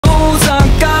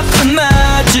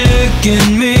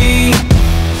in me.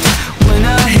 When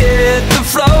I hit the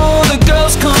floor, the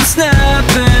girls come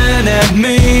snapping at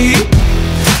me.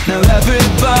 Now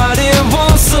everybody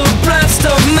wants a blast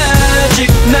of magic,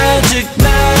 magic,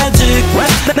 magic,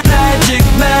 magic,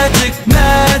 magic,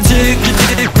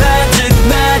 magic, magic,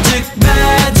 magic,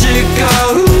 magic.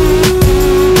 Oh,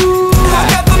 I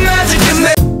got the magic in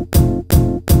me.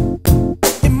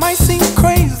 It might seem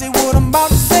crazy what I'm about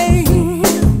to say.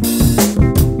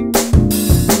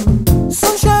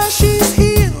 Sunshine, she's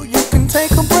here, you can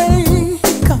take a break.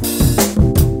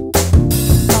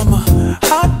 I'm a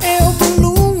hot air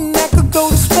balloon that could go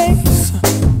to space.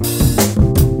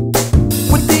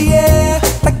 With the air,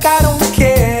 like I don't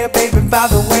care, baby, by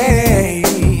the way.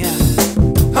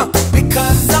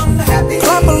 Because I'm happy.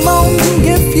 Clap along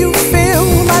if you feel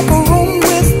like a room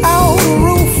without a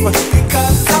roof.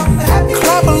 Because I'm happy.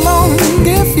 Clap along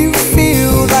if you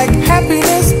feel like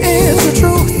happiness is the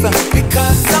truth.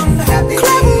 Because I'm happy.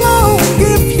 Clap along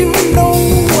if you know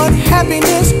what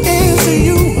happiness is to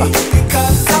you.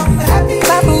 Because I'm happy.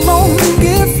 Clap along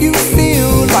if you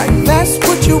feel like that's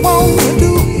what you want to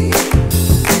do.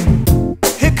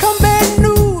 Here come bad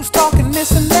news, talking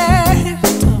this and that.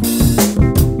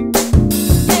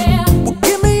 Well,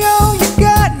 give me all you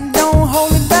got and don't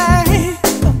hold it back.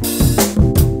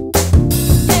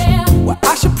 Well,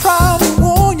 I should probably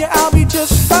warn you, I'll be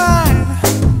just fine.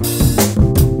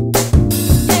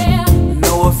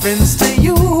 No offense to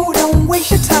you, don't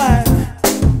waste your time.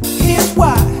 Here's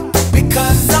why.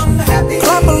 Because I'm happy.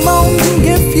 Clap along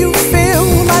if you feel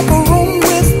like a room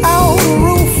without a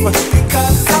roof.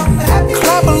 Because I'm happy.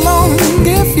 Clap along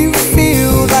if you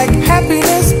feel like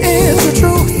happiness is the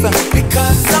truth.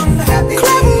 Because I'm happy.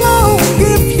 Clap along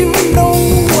if you know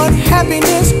what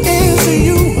happiness is to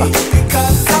you.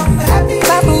 Because I'm happy.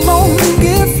 Clap along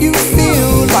if you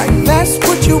feel like that's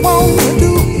what you want to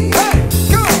do. Hey,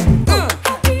 go!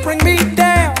 Bring me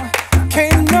down,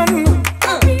 can't none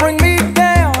bring me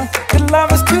down. Your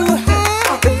love is too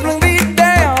high, bring me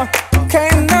down,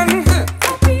 can't none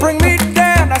bring me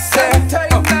down. I said,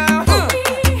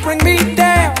 bring me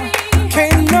down,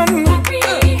 can't none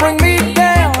bring me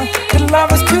down. Your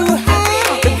love is too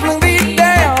high, bring me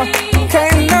down,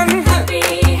 can't none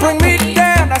bring me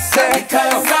down. I said,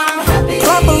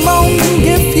 clap along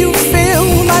if you feel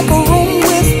like a room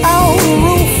without a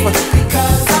roof.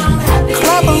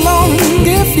 Clap along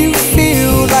if you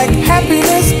feel like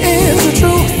happiness is the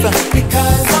truth.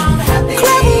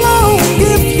 Clap along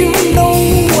if you know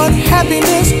what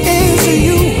happiness is to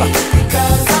you.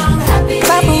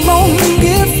 Clap along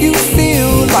if you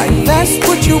feel like that's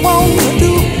what you want to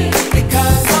do.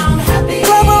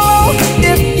 Clap along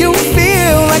if you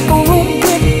feel like a room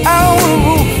without a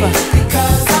roof.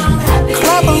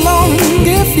 Clap along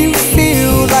if you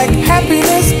feel like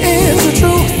happiness is the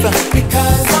truth.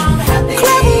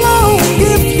 Clap along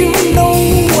if you know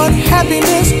what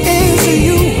happiness is to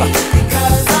you.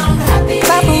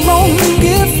 Clap along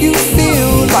if you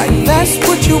feel like that's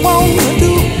what you want to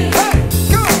do.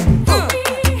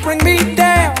 Bring me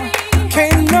down,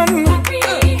 can't none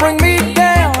bring me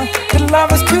down. Your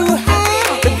love is too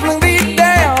high, bring me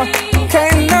down,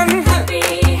 can't none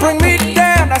bring me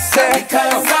down. I said,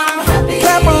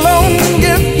 clap along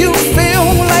if you feel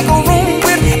like a room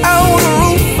without a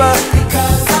roof.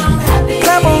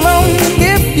 Clap along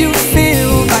if you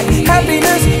feel like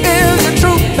happiness is the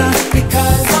truth.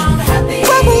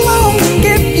 Clap along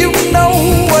if you know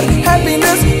what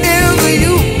happiness is to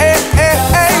you.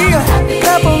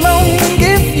 Clap along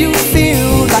if you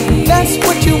feel like that's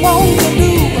what you want to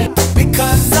do.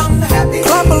 Because I'm happy.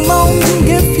 Clap along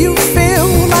if you feel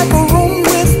like a room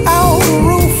without a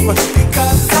roof.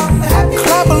 Because I'm happy.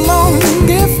 Clap along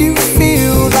if you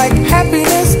feel like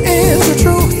happiness is the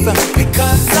truth.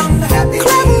 Because I'm happy.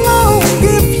 Clap along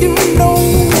if you know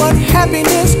what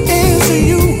happiness is to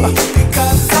you.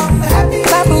 Because I'm happy.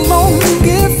 Clap along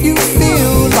if you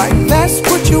feel like that's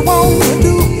what you want to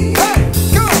do.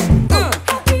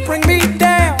 Bring me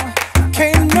down,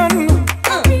 can't none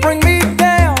bring me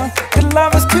down. Your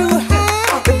love is too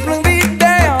high, bring me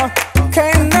down,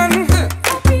 can't none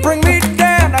bring me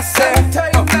down. I said,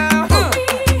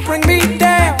 bring me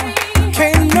down,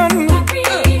 can't none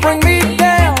bring me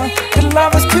down. Your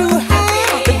love is too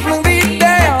high, bring me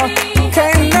down,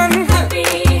 can't none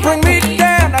bring me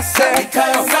down. I said,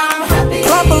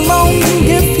 clap along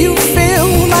if you feel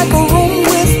like a room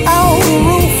without a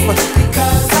roof.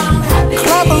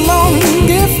 Clap along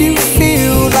if you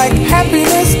feel like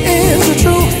happiness is the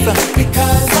truth.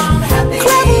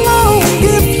 Clap along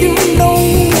if you know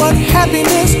what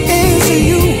happiness is to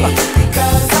you.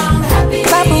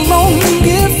 Clap along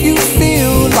if you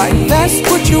feel like that's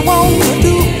what you want to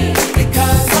do.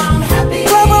 Because I'm happy.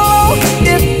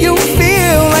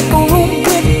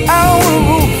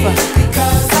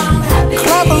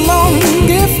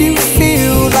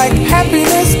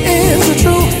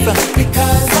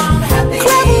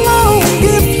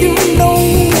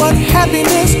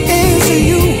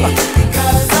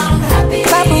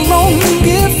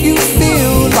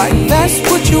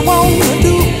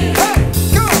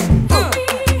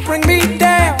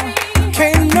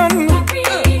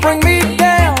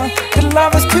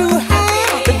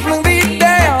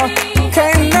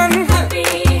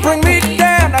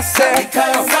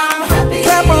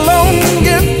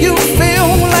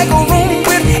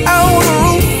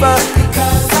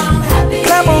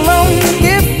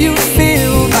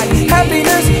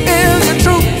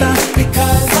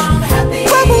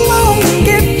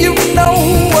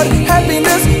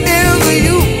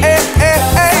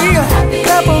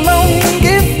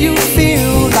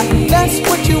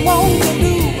 you want.